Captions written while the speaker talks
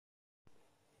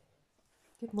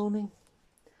Good morning.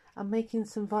 I'm making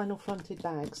some vinyl fronted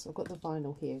bags. I've got the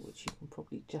vinyl here, which you can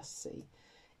probably just see.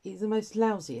 It's the most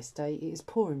lousiest day. It is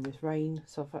pouring with rain,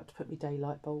 so I've had to put my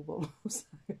daylight bulb on.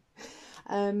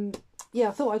 Yeah,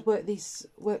 I thought I'd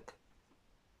work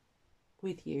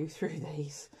with you through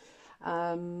these.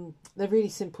 They're really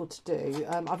simple to do.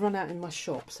 I've run out in my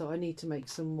shop, so I need to make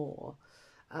some more.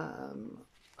 I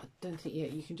don't think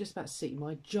yet. You can just about see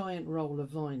my giant roll of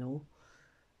vinyl.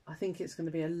 I think it's going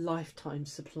to be a lifetime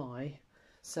supply.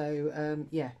 So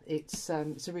yeah, it's a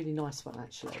really nice one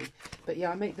actually. But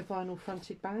yeah, I make the vinyl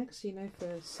fronted bags, you know,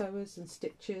 for sewers and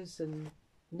stitchers and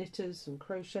knitters and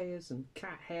crocheters and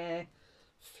cat hair,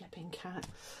 flipping cat.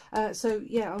 So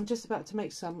yeah, I'm just about to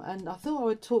make some, and I thought I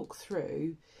would talk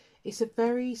through. It's a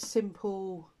very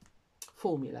simple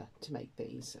formula to make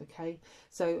these. Okay,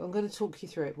 so I'm going to talk you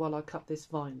through it while I cut this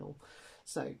vinyl.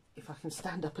 So if I can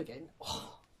stand up again.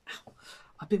 Oh, ow.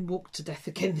 I've been walked to death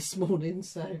again this morning,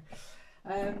 so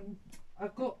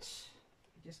I've got,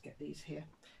 let me just get these here.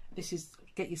 This is,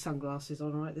 get your sunglasses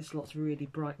on, right? This lot's really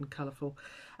bright and colourful.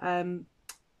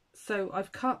 So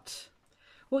I've cut,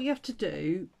 what you have to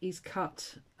do is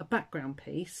cut a background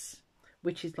piece,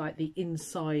 which is like the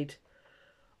inside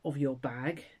of your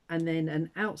bag, and then an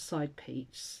outside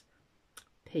piece,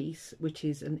 which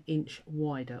is an inch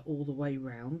wider all the way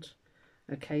round.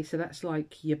 Okay, so that's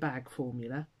like your bag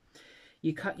formula.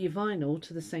 You cut your vinyl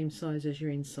to the same size as your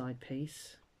inside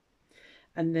piece,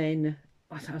 and then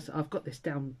I've got this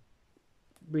down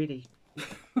really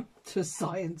to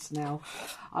science now.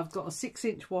 I've got a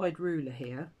 6-inch wide ruler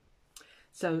here,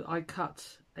 so I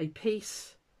cut a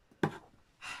piece.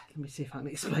 Let me see if I can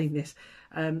explain this.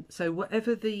 So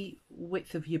whatever the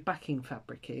width of your backing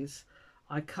fabric is,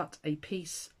 I cut a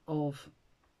piece of,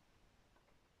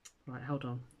 right, hold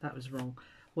on, that was wrong.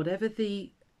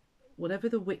 Whatever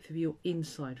the width of your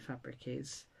inside fabric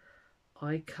is,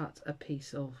 I cut a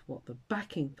piece of what the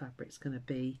backing fabric's going to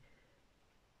be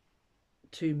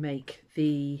to make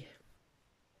the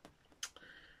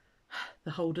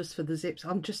holders for the zips.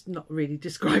 I'm just not really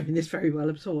describing this very well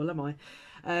at all, am I?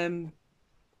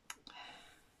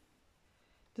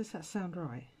 Does that sound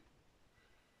right?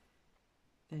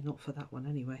 They're not for that one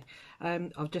anyway.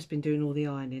 I've just been doing all the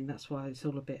ironing, that's why it's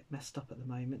all a bit messed up at the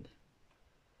moment.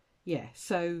 Yeah,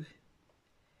 so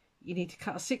you need to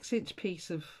cut a 6-inch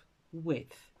piece of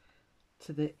width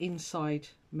to the inside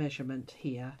measurement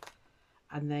here,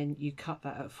 and then you cut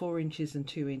that at 4 inches and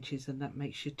 2 inches, and that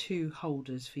makes your 2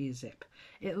 holders for your zip.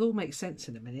 It'll all make sense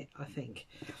in a minute, I think.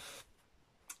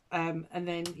 And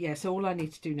then yeah, so all I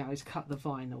need to do now is cut the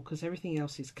vinyl, because everything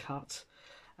else is cut.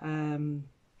 Yeah,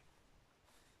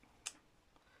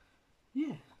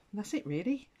 that's it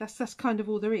really. That's kind of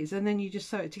all there is, and then you just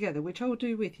sew it together, which I'll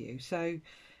do with you. So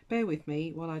bear with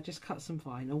me while I just cut some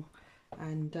vinyl,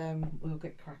 and we'll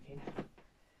get cracking.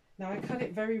 Now I cut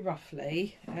it very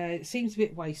roughly. It seems a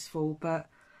bit wasteful, but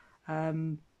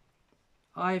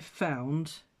I've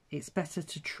found it's better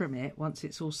to trim it once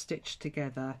it's all stitched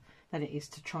together than it is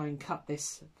to try and cut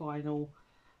this vinyl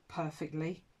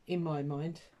perfectly, in my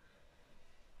mind.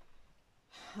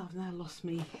 I've now lost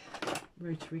me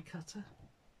rotary cutter.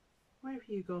 Where have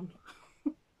you gone?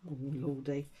 Oh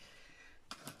lordy.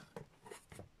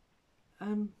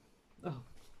 Oh,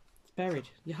 it's buried.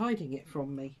 You're hiding it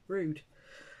from me. Rude.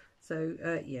 So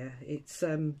yeah,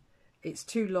 it's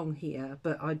too long here,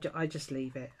 but I just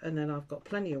leave it, and then I've got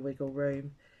plenty of wiggle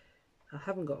room. I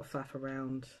haven't got a faff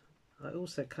around. I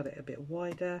also cut it a bit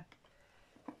wider.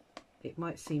 It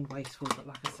might seem wasteful, but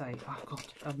like I say, I've got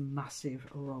a massive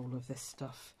roll of this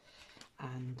stuff,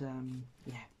 and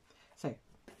yeah, so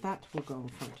that will go in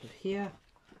front of here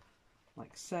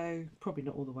like so. Probably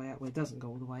not all the way up, well, it doesn't go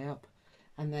all the way up.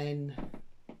 And then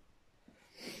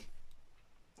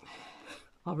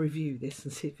I'll review this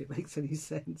and see if it makes any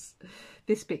sense.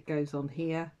 This bit goes on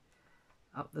here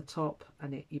up the top,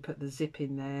 and you put the zip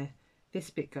in there. This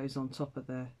bit goes on top of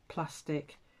the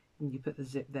plastic, and you put the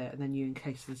zip there, and then you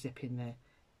encase the zip in there.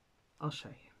 I'll show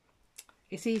you.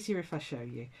 It's easier if I show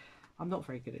you. I'm not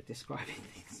very good at describing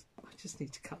things. I just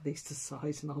need to cut these to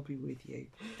size and I'll be with you.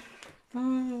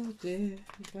 Oh dear,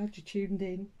 I'm glad you tuned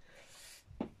in.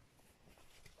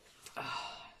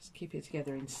 Let's keep it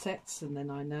together in sets, and then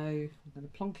I know I'm going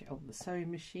to plonk it on the sewing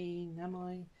machine, am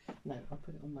I? No, I'll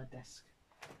put it on my desk.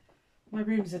 My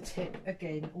room's a tip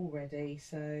again already,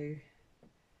 so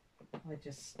I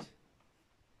just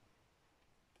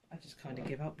kind of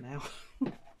give up now.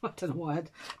 I don't know why. I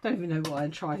don't even know why I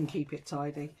try and keep it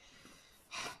tidy.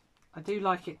 I do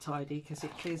like it tidy because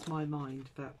it clears my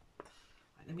mind, but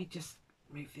let me just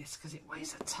move this because it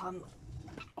weighs a ton.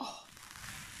 Oh.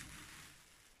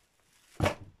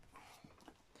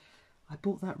 I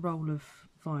bought that roll of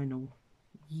vinyl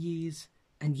years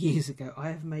and years ago. I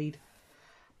have made,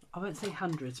 I won't say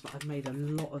hundreds, but I've made a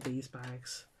lot of these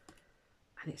bags,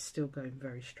 and it's still going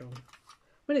very strong.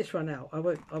 When it's run out, I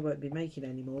won't be making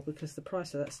any more because the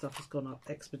price of that stuff has gone up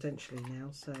exponentially now.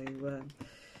 So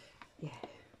yeah,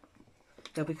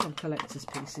 they'll become collector's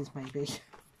pieces maybe.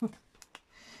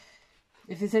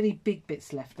 If there's any big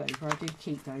bits left over, I do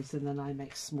keep those, and then I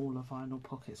make smaller vinyl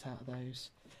pockets out of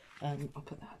those. I'll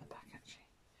put that at the back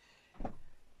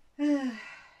actually.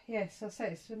 Yes, I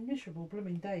say it's a miserable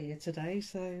blooming day here today,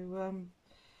 so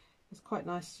it's quite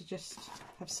nice to just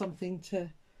have something to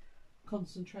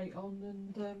concentrate on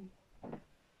and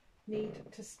need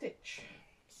to stitch.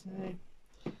 So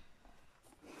I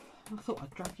thought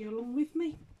I'd drag you along with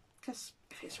me, because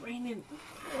if it's raining,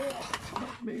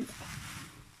 can't move.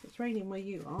 If it's raining where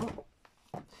you are,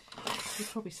 you're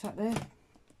probably sat there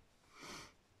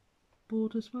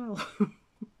bored as well.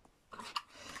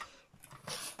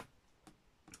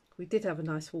 We did have a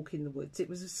nice walk in the woods. It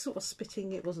was sort of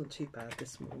spitting, it wasn't too bad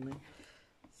this morning.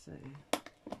 So,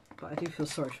 but I do feel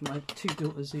sorry for my two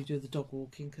daughters who do the dog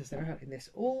walking, because they're out in this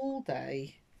all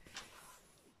day.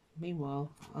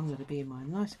 Meanwhile, I'm going to be in my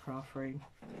nice craft room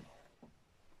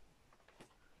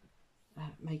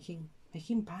making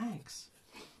bags.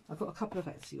 I've got a couple of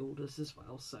Etsy orders as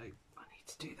well, so I need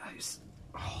to do those.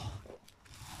 Oh,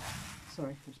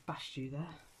 sorry, I just bashed you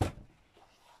there.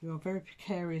 You are very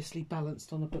precariously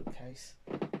balanced on a bookcase,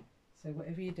 so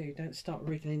whatever you do, don't start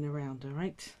wriggling around,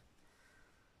 alright?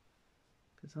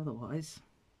 Because otherwise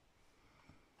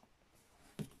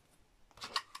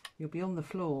you'll be on the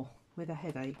floor with a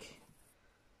headache.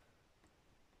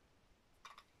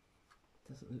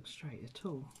 Doesn't look straight at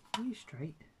all. Are you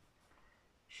straight?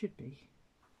 Should be.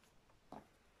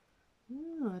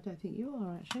 Oh, I don't think you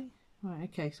are actually. Right,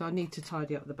 okay, so I need to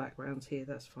tidy up the backgrounds here,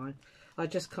 that's fine. I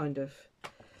just kind of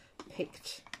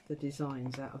picked the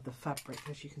designs out of the fabric.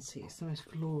 As you can see, it's the most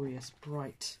glorious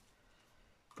bright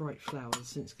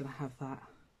flowers, and it's going to have that.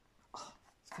 Oh,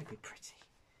 it's going to be pretty,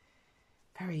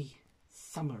 very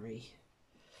summery.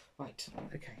 Right,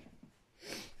 okay,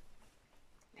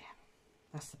 yeah,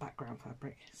 that's the background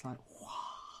fabric. It's like,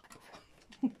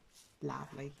 wow.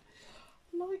 Lovely,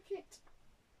 like it.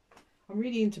 I'm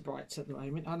really into brights at the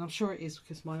moment, and I'm sure it is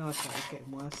because my eyesight is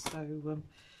getting worse. So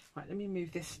right, let me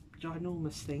move this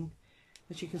ginormous thing.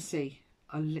 As you can see,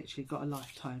 I literally got a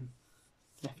lifetime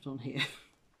left on here.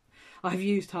 I've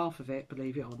used half of it,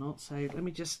 believe it or not, so let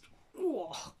me just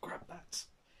grab that.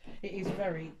 It is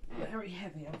very, very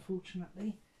heavy,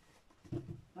 unfortunately,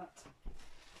 but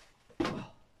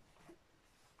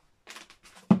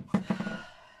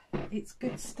it's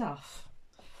good stuff.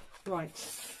 Right,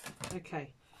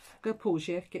 okay, go pause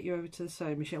here, get you over to the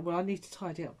sewing machine. Well, I need to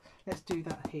tidy up. Let's do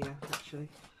that here, actually.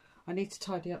 I need to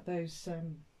tidy up those,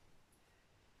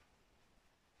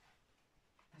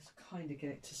 let's kind of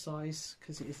get it to size,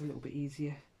 because it is a little bit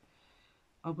easier.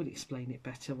 I will explain it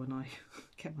better when I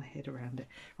get my head around it.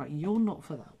 Right, you're not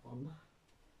for that one.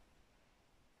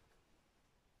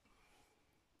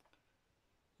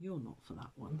 You're not for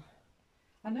that one.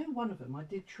 I know one of them I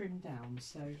did trim down,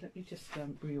 so let me just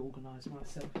reorganise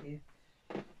myself here.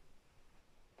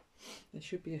 There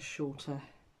should be a shorter.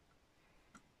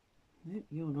 Nope,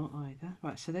 you're not either.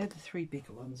 Right, so they're the three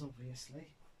bigger ones,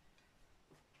 obviously.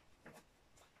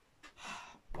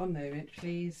 One moment,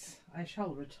 please. I shall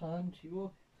return to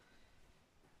you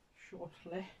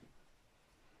shortly.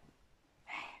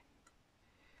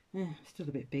 Yeah, still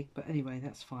a bit big, but anyway,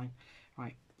 that's fine.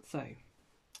 Right, so I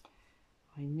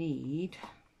need.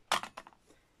 So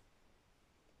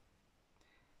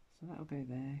that'll go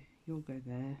there. You'll go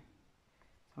there.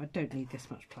 So I don't need this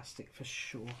much plastic for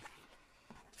sure.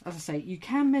 As I say, you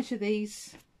can measure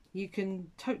these. You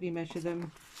can totally measure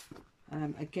them.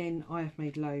 Again, I have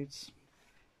made loads,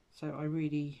 so I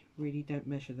really don't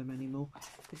measure them anymore.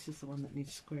 This is the one that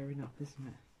needs squaring up, isn't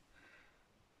it?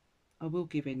 I will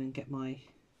give in and get my.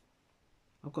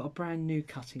 I've got a brand new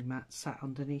cutting mat sat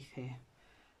underneath here,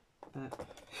 but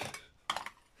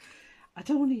I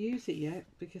don't want to use it yet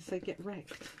because they get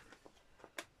wrecked.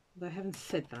 Although having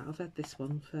said that, I've had this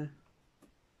one for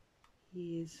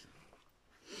years.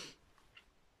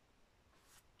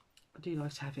 I do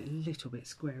like to have it a little bit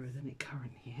squarer than it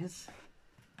currently is.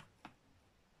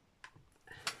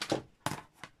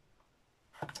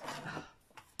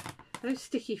 Those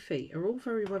sticky feet are all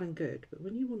very well and good, but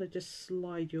when you want to just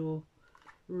slide your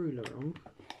ruler on,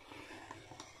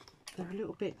 they're a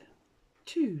little bit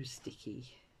too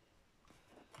sticky.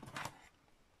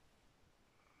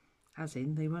 As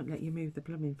in, they won't let you move the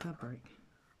blooming fabric.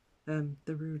 The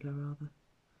ruler, rather.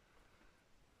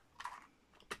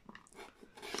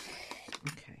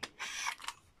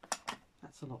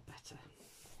 lot better.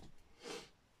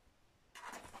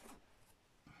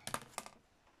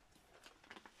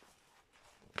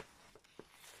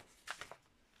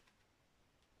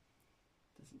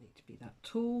 Doesn't need to be that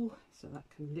tall, so that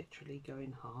can literally go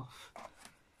in half.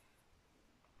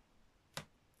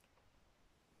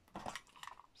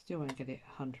 Still won't get it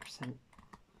 100%.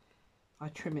 I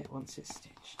trim it once it's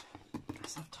stitched,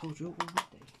 as I've told you already.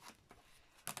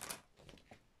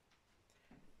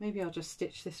 Maybe I'll just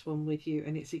stitch this one with you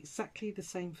and it's exactly the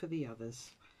same for the others.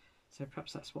 So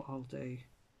perhaps that's what I'll do.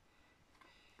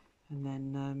 And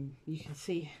then you can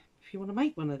see if you want to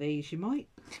make one of these, you might.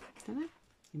 Don't know,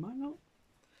 you might not.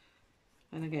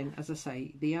 And again, as I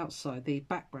say, the outside, the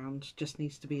background just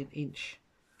needs to be an inch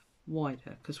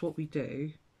wider, because what we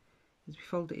do is we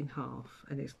fold it in half,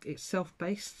 and it's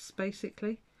self-based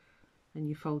basically, and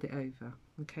you fold it over.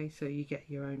 Okay, so you get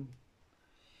your own.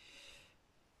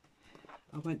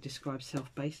 I won't describe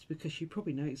self-based because you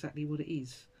probably know exactly what it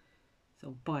is.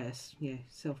 Self-biased, yeah,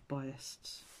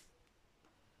 self-biased.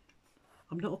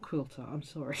 I'm not a quilter, I'm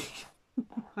sorry.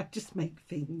 I just make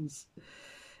things.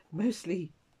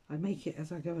 Mostly I make it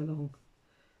as I go along.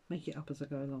 Make it up as I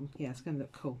go along. Yeah, it's going to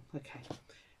look cool. Okay.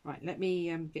 Right, let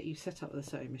me get you set up with the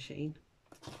sewing machine.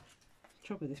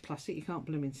 Trouble with this plastic, you can't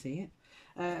blooming see it.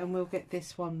 And we'll get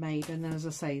this one made, and then as I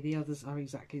say, the others are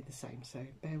exactly the same, so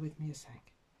bear with me a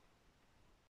sec.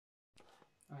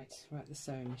 Right, we're at the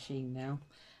sewing machine now.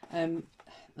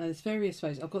 There's various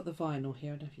ways. I've got the vinyl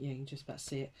here. I don't know if you can just about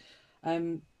see it.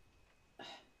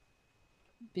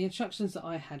 The instructions that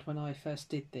I had when I first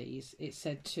did these, it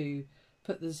said to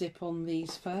put the zip on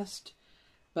these first,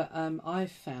 but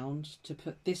I've found to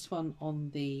put this one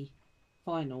on the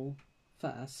vinyl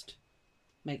first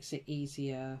makes it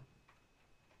easier.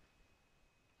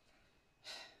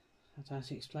 I don't know how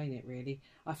to explain it really.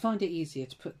 I find it easier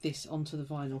to put this onto the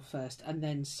vinyl first and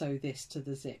then sew this to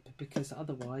the zip, because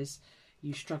otherwise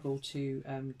you struggle to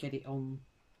get it on.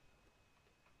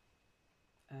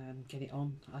 I don't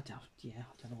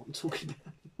know what I'm talking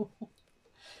about anymore.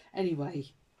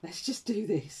 Anyway, let's just do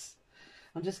this.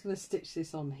 I'm just going to stitch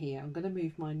this on here. I'm going to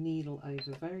move my needle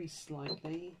over very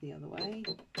slightly the other way.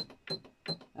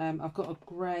 I've got a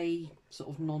grey sort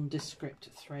of nondescript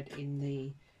thread in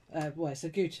the well, it's a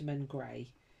Gutermann grey.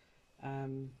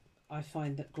 I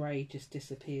find that grey just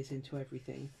disappears into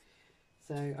everything,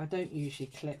 so I don't usually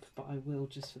clip, but I will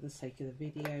just for the sake of the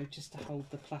video, just to hold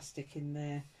the plastic in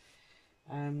there.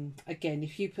 Again,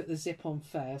 if you put the zip on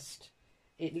first,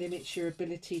 it limits your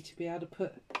ability to be able to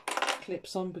put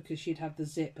clips on, because you'd have the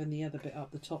zip and the other bit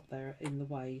up the top there in the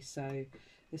way. So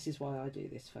this is why I do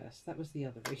this first. That was the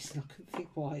other reason. I couldn't think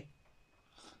why.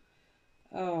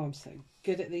 Oh, I'm so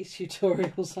good at these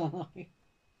tutorials, aren't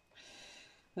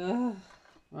I?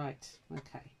 Right,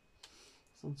 okay.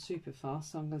 It's on super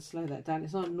fast, so I'm going to slow that down.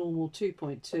 It's not normal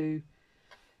 2.2.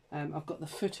 I've got the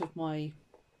foot of my...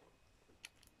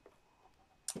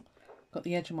 got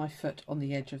the edge of my foot on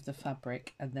the edge of the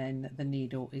fabric, and then the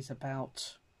needle is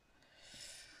about,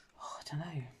 I don't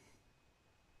know,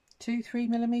 2-3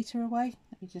 millimetre away.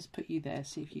 Let me just put you there,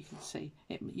 see if you can see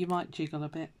it. You might jiggle a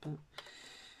bit, but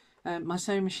my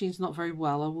sewing machine's not very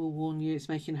well, I will warn you. It's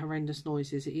making horrendous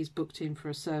noises. It is booked in for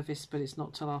a service, but it's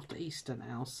not till after Easter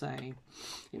now, so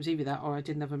it was either that or I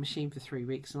didn't have a machine for 3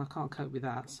 weeks, and I can't cope with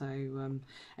that. So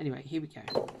anyway, here we go.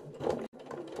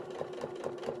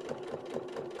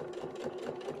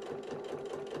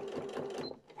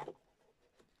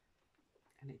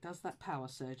 And it does that power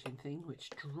surging thing, which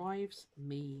drives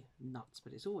me nuts,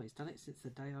 but it's always done it since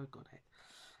the day I got it.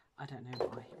 I don't know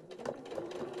why.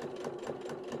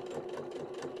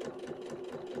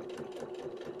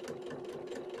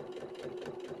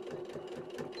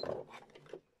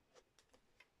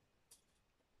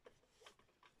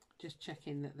 Just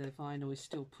checking that the vinyl is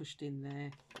still pushed in there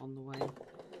on the way.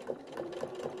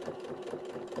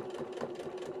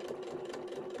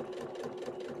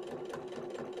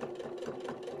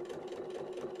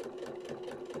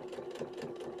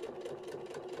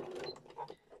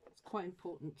 It's quite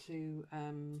important to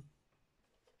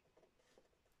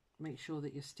make sure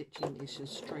that your stitching is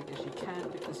as straight as you can,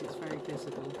 because it's very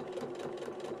visible.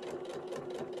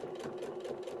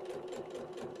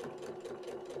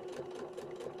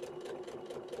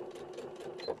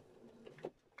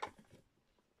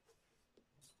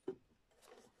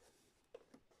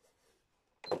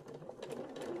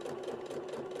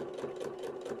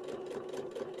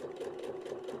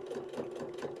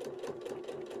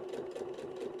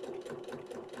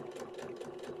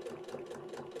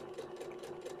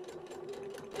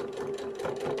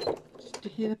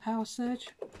 Did you hear the power surge?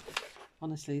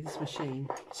 Honestly, this machine,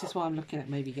 this is why I'm looking at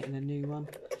maybe getting a new one.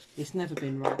 It's never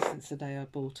been right since the day I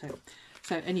bought it.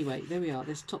 So anyway, there we are.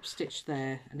 There's top stitch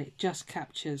there, and it just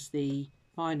captures the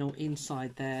vinyl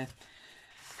inside there,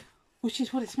 which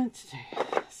is what it's meant to do.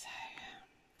 So,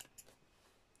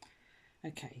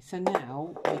 okay, so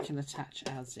now we can attach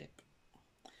our zip.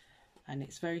 And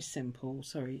it's very simple.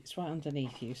 Sorry, it's right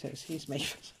underneath you, so excuse me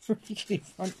for reaching in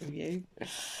front of you.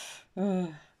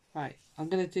 Right, I'm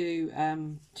going to do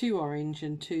 2 orange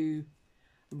and 2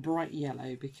 bright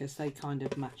yellow because they kind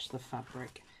of match the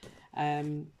fabric.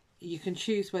 You can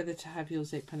choose whether to have your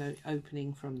zip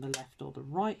opening from the left or the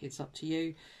right. It's up to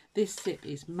you. This zip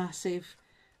is massive,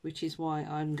 which is why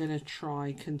I'm going to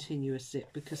try continuous zip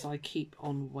because I keep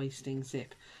on wasting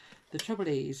zip. The trouble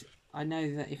is, I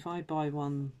know that if I buy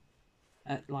one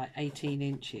at like 18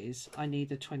 inches, I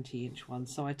need a 20-inch one,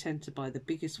 so I tend to buy the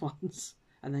biggest ones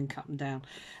and then cut them down.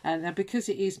 And because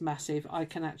it is massive, I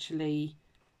can actually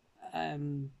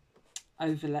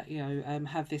overlap,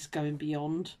 have this going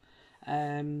beyond.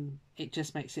 It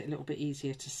just makes it a little bit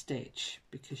easier to stitch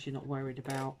because you're not worried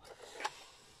about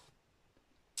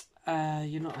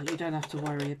you don't have to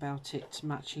worry about it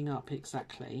matching up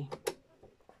exactly.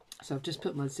 So I've just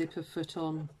put my zipper foot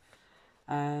on.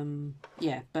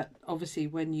 Yeah, but obviously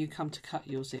when you come to cut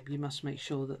your zip, you must make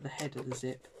sure that the head of the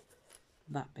zip,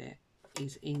 that bit,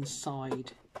 is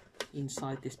inside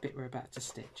this bit we're about to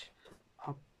stitch.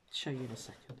 I'll show you in a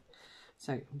second.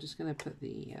 So I'm just going to put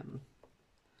the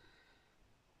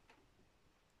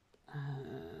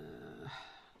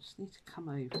just need to come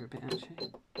over a bit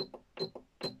actually.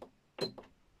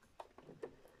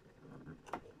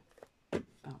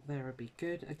 About there would be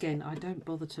good. Again, I don't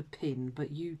bother to pin,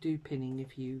 but you do pinning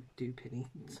if you do pinning.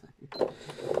 So.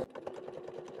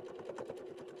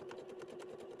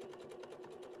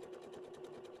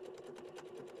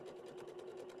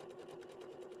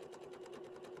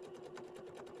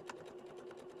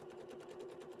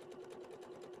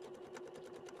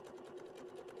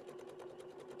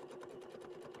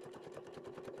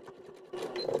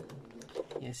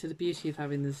 Yeah, so the beauty of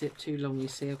having the zip too long, you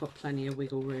see, I've got plenty of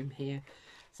wiggle room here.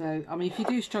 So, I mean, if you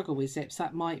do struggle with zips,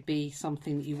 that might be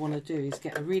something that you want to do, is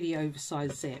get a really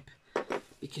oversized zip,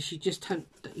 because you just don't,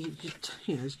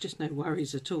 there's just no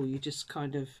worries at all. You just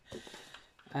kind of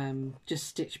just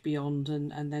stitch beyond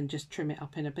and then just trim it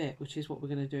up in a bit, which is what we're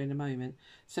going to do in a moment.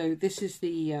 So this is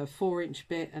the 4-inch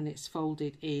bit, and it's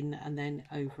folded in and then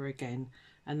over again,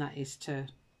 and that is to,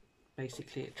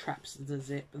 basically it traps the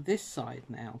zip this side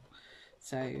now.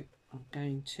 So I'm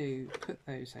going to put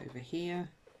those over here.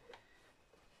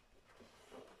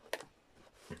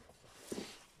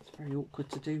 It's very awkward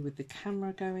to do with the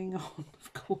camera going on,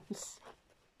 of course.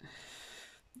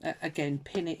 Again,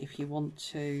 pin it if you want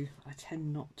to. I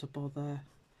tend not to bother.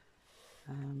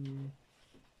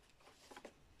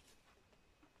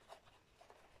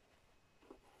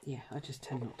 Yeah, I just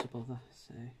tend not to bother.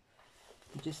 So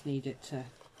you just need it to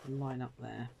line up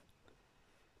there.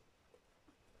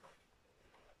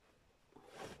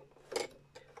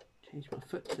 Change my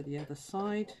foot to the other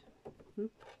side.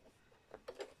 Oop.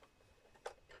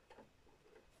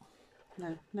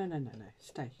 No,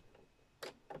 stay.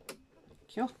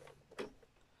 Thank you.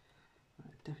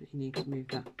 I definitely need to move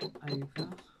that over.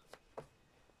 Okay.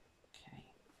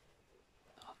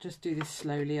 I'll just do this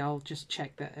slowly. I'll just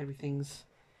check that everything's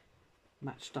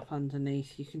matched up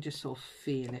underneath. You can just sort of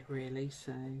feel it really,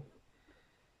 so...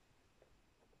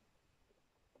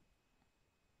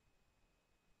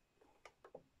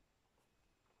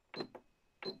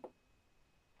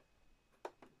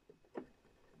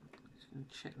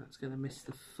 Check that's going to miss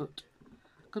the foot.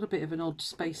 Got a bit of an odd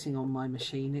spacing on my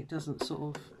machine. It doesn't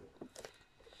sort of,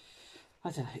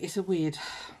 I don't know, it's a weird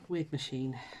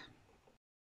machine.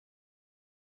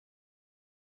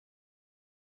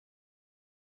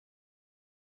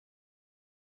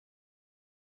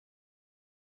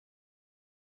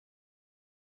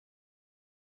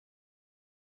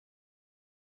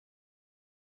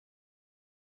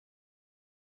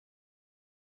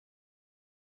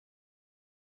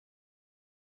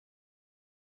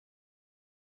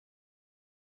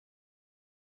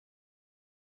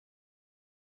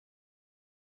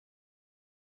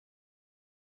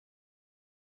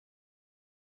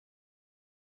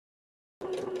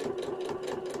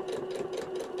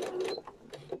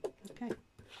 Okay,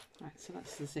 right, so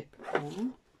that's the zip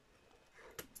on,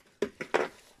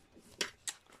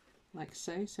 like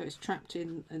so. So it's trapped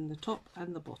in the top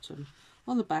and the bottom.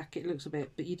 On the back it looks a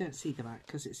bit, but you don't see the back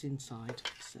because it's inside.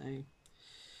 So,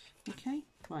 okay,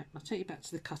 right, I'll take you back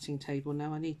to the cutting table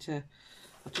now.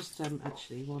 I'll just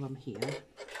actually, while I'm here,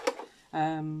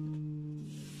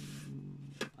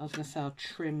 I was going to say I'll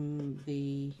trim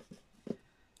the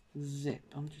zip.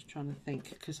 I'm just trying to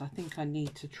think, because I think I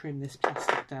need to trim this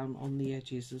plastic down on the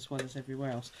edges as well as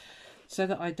everywhere else. So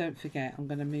that I don't forget, I'm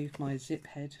going to move my zip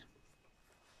head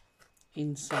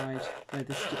inside where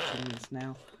the stitching is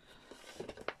now.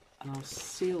 And I'll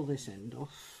seal this end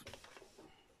off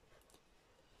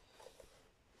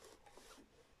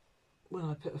when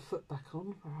I put a foot back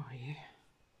on. Where are you?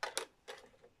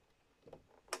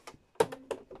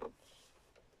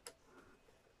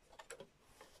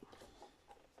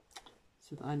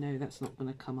 So that I know that's not going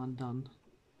to come undone.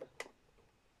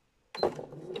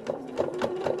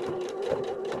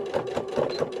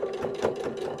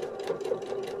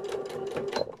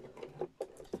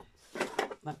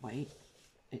 That way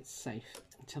it's safe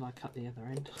until I cut the other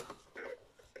end.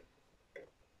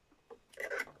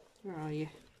 Where are you?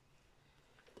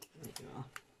 There you are.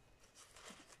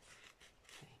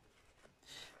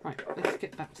 Okay. Right, let's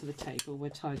get back to the table. We'll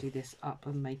tidy this up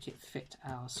and make it fit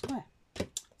our square.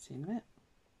 See you in a bit.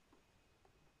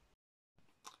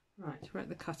 Right, we're at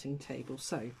the cutting table.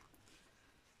 So, I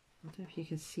don't know if you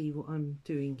can see what I'm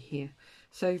doing here.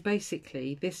 So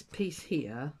basically, this piece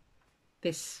here,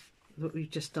 this what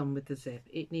we've just done with the zip,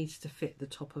 it needs to fit the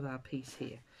top of our piece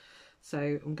here.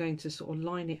 So I'm going to sort of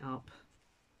line it up.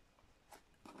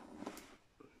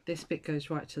 This bit goes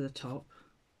right to the top.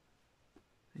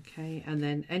 Okay, and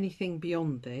then anything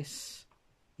beyond this,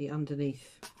 the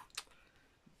underneath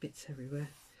bits everywhere.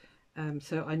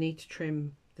 So I need to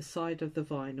trim the side of the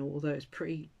vinyl, although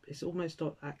it's almost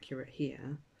not accurate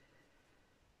here.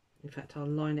 In fact, I'll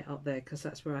line it up there because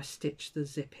that's where I stitched the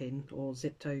zip in, or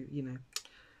zipped over, you know,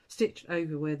 stitched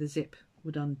over where the zip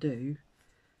would undo.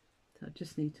 So I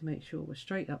just need to make sure we're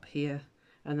straight up here,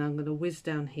 and I'm going to whiz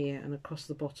down here and across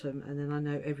the bottom, and then I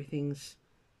know everything's,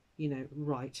 you know,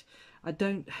 right. I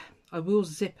will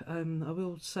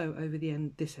sew over the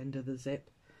end, this end of the zip,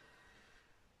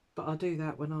 but I'll do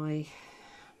that when I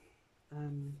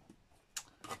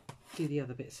do the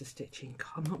other bits of stitching. God,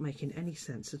 I'm not making any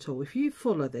sense at all. If you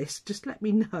follow this, just let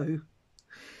me know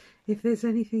if there's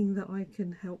anything that I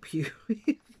can help you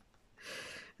with.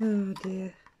 Oh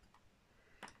dear.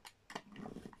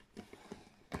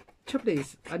 Trouble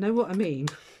is, I know what I mean,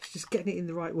 just getting it in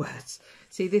the right words.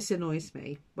 See, this annoys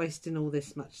me, wasting all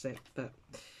this much zip, but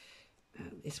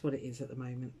it's what it is at the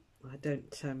moment. I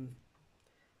don't,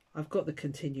 I've got the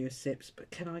continuous zips,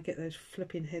 but can I get those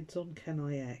flipping heads on? Can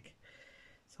I heck?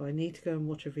 So I need to go and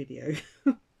watch a video.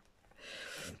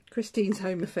 Christine's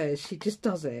Home Affairs, she just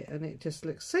does it, and it just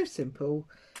looks so simple,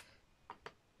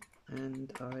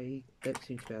 and I don't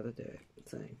seem to be able to do it.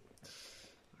 So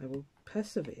I will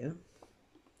persevere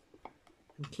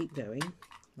and keep going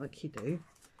like you do.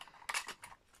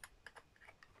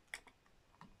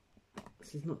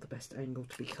 This is not the best angle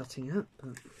to be cutting at,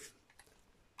 but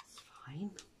it's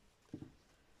fine.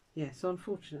 Yeah, so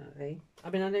unfortunately, I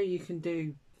mean, I know you can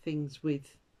do things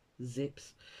with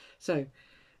zips. So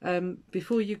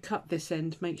before you cut this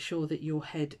end, make sure that your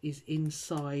head is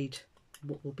inside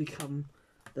what will become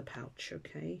the pouch,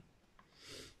 okay?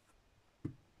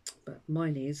 But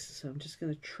mine is, so I'm just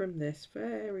going to trim this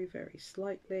very, very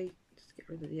slightly. Just get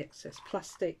rid of the excess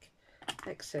plastic,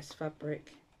 excess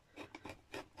fabric,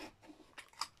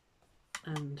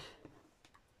 and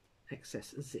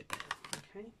excess zip,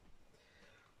 okay?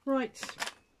 Right,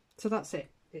 so that's it.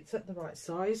 It's at the right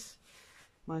size.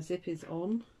 My zip is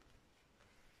on.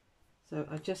 So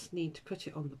I just need to put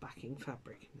it on the backing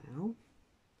fabric now,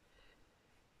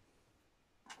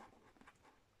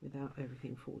 without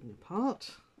everything falling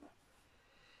apart.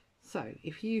 So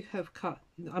if you have cut,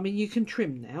 I mean, you can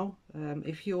trim now.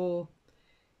 If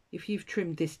you've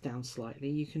trimmed this down slightly,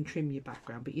 you can trim your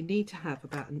background, but you need to have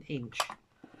about an inch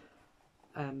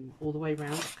all the way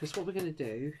around, because what we're going to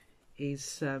do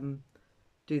is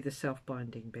do the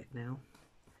self-binding bit now,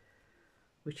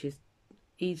 which is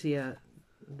easier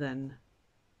than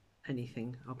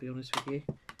anything, I'll be honest with you.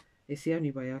 It's the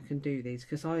only way I can do these,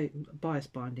 because bias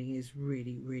binding is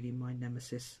really, really my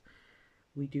nemesis.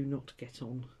 We do not get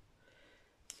on.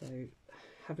 So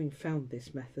having found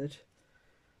this method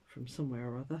from somewhere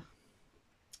or other,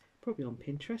 probably on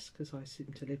Pinterest, because I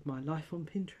seem to live my life on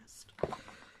Pinterest.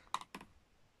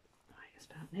 Right, it's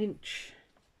about an inch.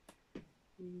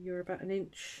 You're about an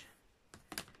inch.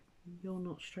 You're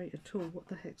not straight at all. What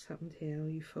the heck's happened here? Oh,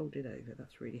 you folded over.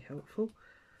 That's really helpful.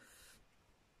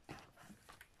 Right,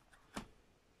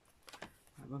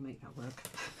 we'll make that work.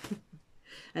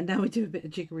 And now we do a bit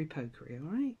of jiggery pokery, all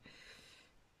right?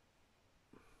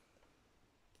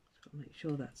 Just got to make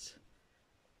sure that's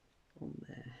on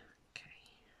there. Okay.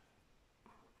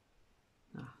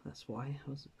 Ah, that's why I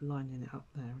was lining it up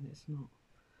there and it's not.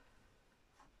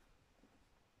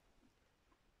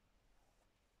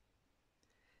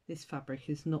 this fabric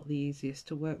is not the easiest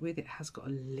to work with. It has got a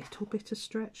little bit of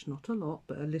stretch, not a lot,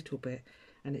 but a little bit,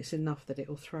 and it's enough that it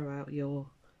will throw out your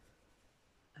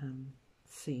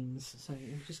seams. So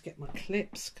I'll just get my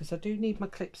clips, because I do need my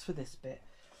clips for this bit.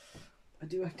 I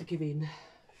do have to give in.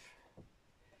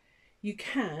 You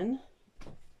can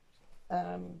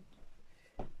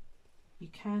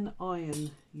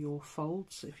iron your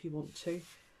folds if you want to.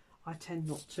 I tend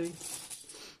not to.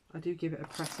 I do give it a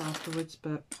press afterwards,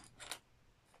 but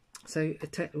so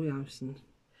it's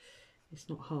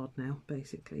not hard now.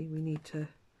 Basically, we need to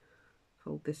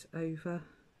fold this over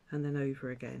and then over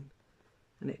again,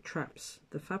 and it traps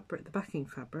the fabric, the backing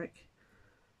fabric,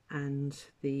 and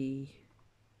the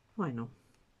vinyl.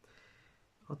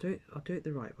 I'll do it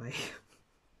the right way,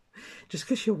 just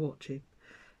because you're watching.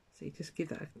 So you just give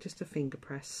that just a finger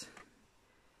press.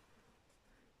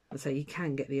 I say you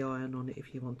can get the iron on it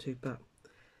if you want to, but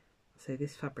so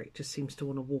this fabric just seems to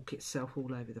want to walk itself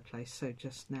all over the place. So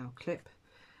just now clip,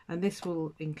 and this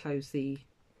will enclose the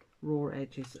raw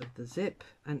edges of the zip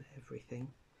and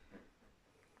everything.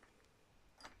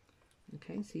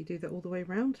 Okay, so you do that all the way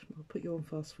around. I'll put you on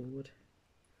fast forward.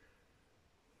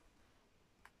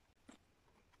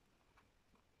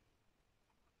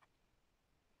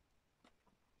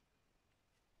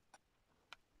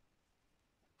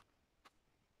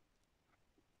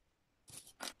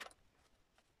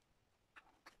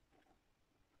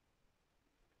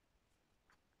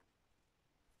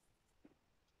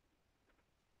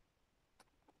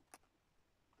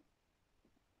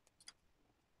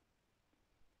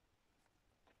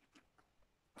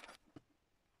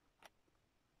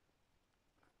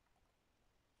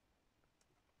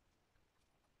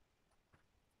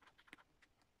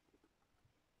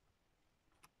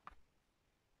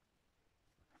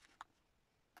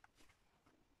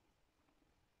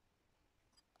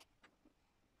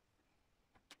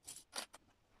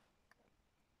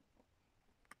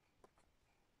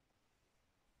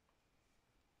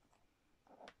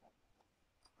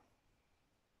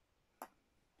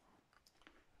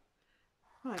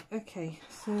 Right, okay,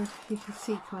 so you can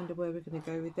see kind of where we're going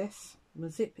to go with this. My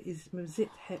zip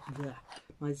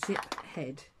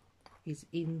head is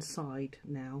inside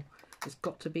now. It's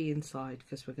got to be inside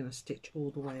because we're going to stitch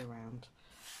all the way around.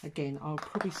 Again, I'll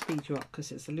probably speed you up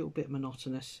because it's a little bit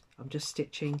monotonous. I'm just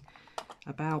stitching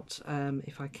about,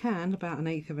 if I can, about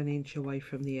 1/8 of an inch away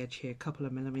from the edge here, a couple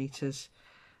of millimeters,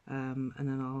 and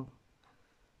then I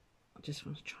just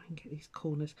want to try and get these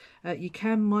corners. You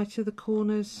can mitre the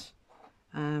corners.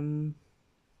 I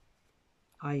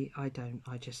don't.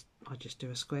 I just do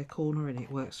a square corner and it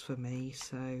works for me.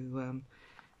 So and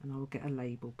I'll get a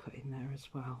label put in there as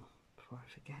well before I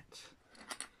forget.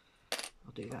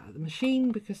 I'll do that at the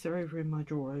machine because they're over in my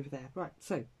drawer over there. Right,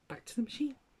 so back to the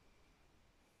machine.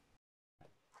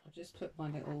 I'll just put my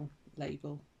little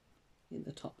label in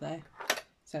the top there.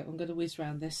 So I'm going to whiz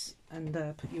around this and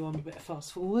put you on a bit of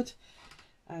fast forward,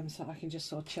 so I can just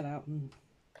sort of chill out and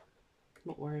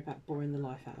not worry about boring the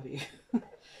life out of you.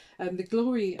 The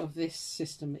glory of this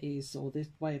system is, or this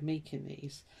way of making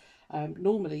these,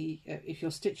 normally if you're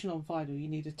stitching on vinyl you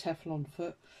need a Teflon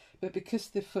foot, but because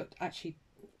the foot actually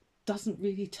doesn't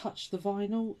really touch the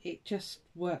vinyl, it just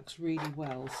works really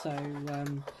well. So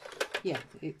yeah,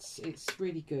 it's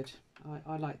really good.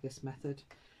 I like this method,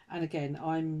 and again,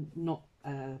 I'm not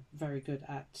very good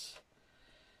at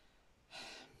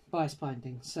bias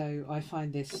binding, so I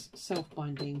find this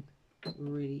self-binding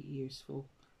really useful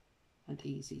and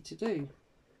easy to do.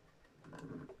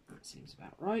 That seems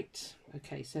about right.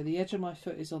 Okay, so the edge of my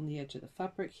foot is on the edge of the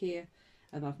fabric here,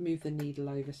 and I've moved the needle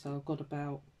over, so I've got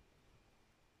about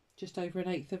just over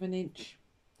 1/8 of an inch.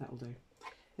 That'll do.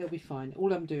 It'll be fine.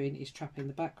 All I'm doing is trapping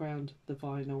the background, the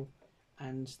vinyl,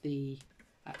 and the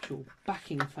actual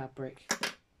backing fabric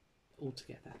all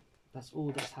together. That's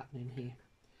all that's happening here.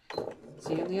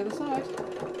 See you on the other side.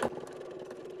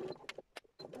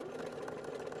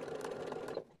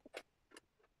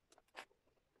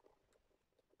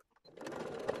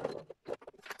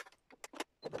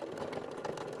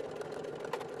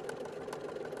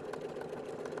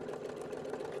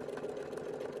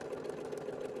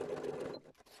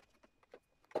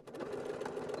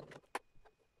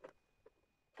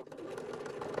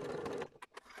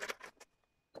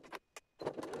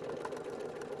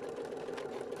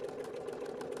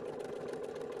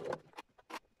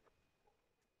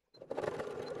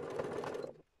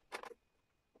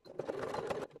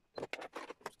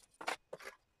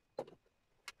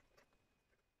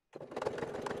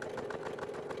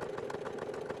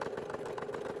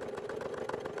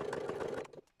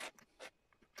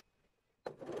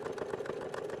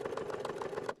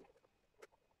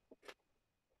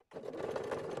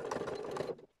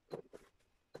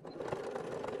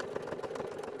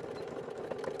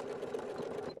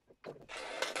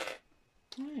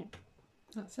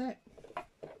 that's it.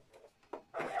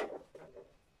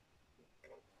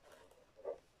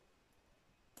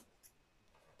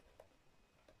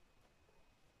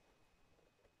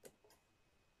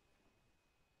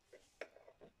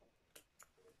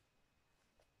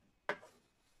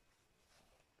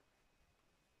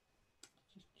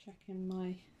 Just checking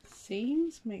my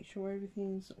seams, make sure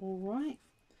everything's all right.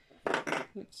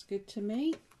 Looks good to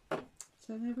me.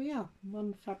 So there we are,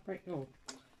 one fabric,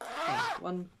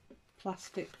 one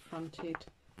plastic fronted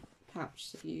pouch,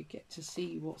 so you get to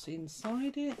see what's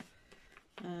inside it,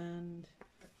 and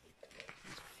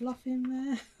there's fluff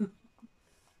in there.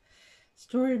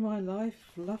 Story of my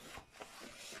life, fluff.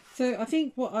 So I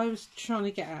think what I was trying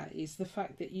to get at is the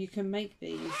fact that you can make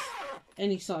these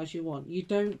any size you want. You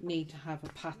don't need to have a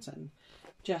pattern.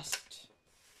 Just,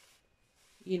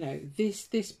 you know, this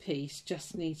piece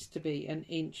just needs to be an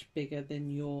inch bigger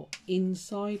than your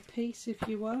inside piece, if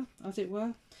you were, as it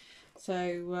were. So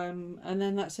and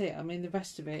then that's it. I mean, the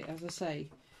rest of it, as I say,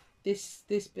 this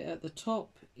bit at the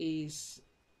top is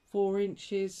 4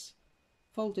 inches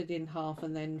folded in half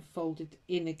and then folded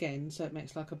in again, so it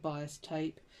makes like a bias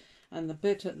tape, and the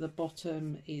bit at the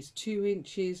bottom is 2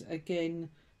 inches again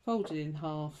folded in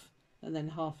half and then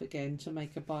half again to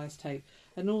make a bias tape.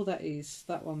 And all that is,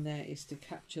 that one there is to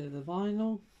capture the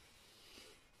vinyl,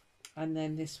 and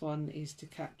then this one is to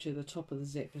capture the top of the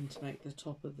zip and to make the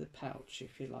top of the pouch,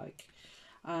 if you like.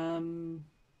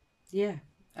 Yeah,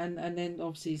 and then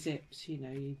obviously zips, you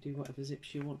know, you do whatever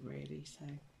zips you want really. So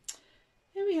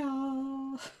here we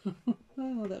are.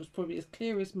 Oh, that was probably as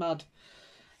clear as mud.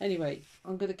 Anyway,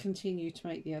 I'm going to continue to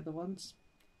make the other ones.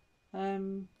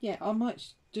 Yeah, I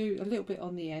might do a little bit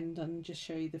on the end and just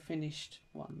show you the finished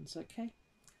ones. Okay,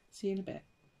 see you in a bit.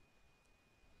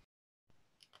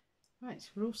 Right, so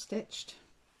we're all stitched.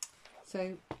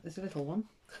 So there's a little one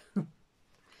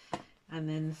and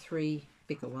then 3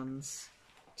 bigger ones,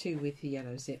 2 with the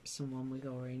yellow zips and 1 with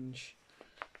orange.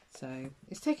 So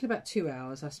it's taken about 2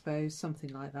 hours, I suppose,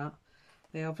 something like that.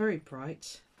 They are very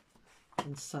bright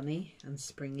and sunny and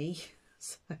springy,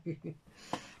 so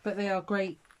but they are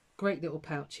great little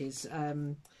pouches.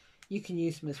 You can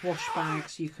use them as wash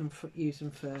bags, you can use them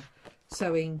for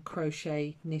sewing,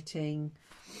 crochet, knitting,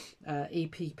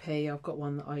 EPP. I've got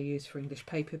one that I use for English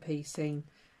paper piecing.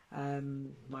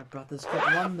 My brother's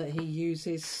got one that he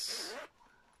uses,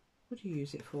 what do you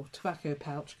use it for? Tobacco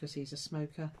pouch, because he's a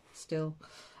smoker still.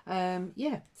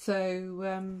 Yeah,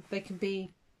 so they can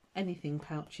be anything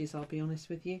pouches, I'll be honest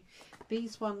with you.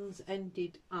 These ones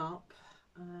ended up,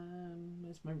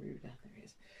 where's my ruler? There it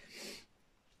is.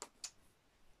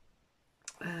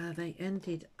 They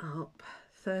ended up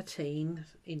 13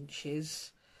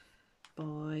 inches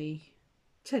by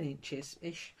 10 inches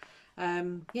ish.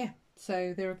 Yeah,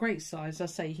 so they're a great size.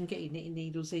 As I say, you can get your knitting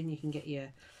needles in, you can get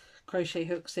your crochet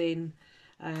hooks in.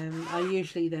 I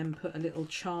usually then put a little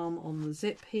charm on the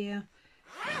zip here,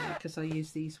 because I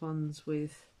use these ones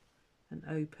with an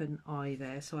open eye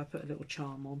there, so I put a little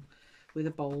charm on with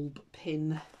a bulb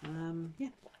pin. Yeah,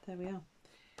 there we are.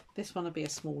 This one will be a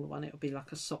smaller one, it'll be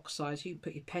like a sock size. You can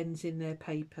put your pens in there,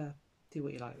 paper, do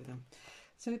what you like with them.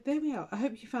 So there we are. I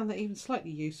hope you found that even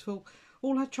slightly useful.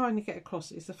 All I'm trying to get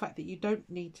across is the fact that you don't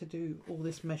need to do all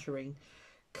this measuring.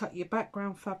 Cut your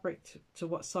background fabric to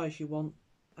what size you want,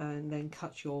 and then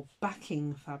cut your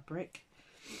backing fabric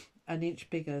an inch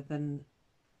bigger than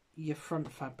your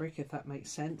front fabric, if that makes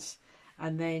sense.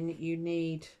 And then you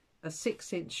need a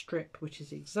 6-inch strip, which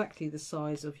is exactly the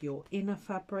size of your inner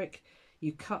fabric.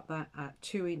 You cut that at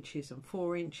 2 inches and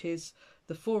 4 inches.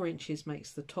 The 4 inches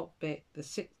makes the top bit,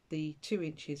 the 2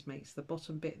 inches makes the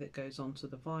bottom bit that goes onto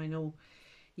the vinyl.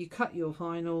 You cut your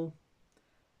vinyl,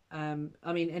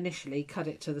 I mean initially cut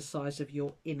it to the size of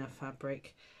your inner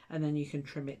fabric, and then you can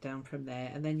trim it down from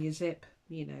there, and then you zip,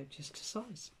 you know, just to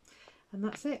size. And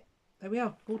that's it. There we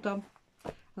are, all done.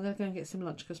 I'm going to go and get some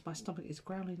lunch because my stomach is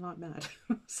growling like mad.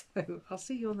 So I'll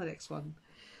see you on the next one.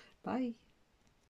 Bye.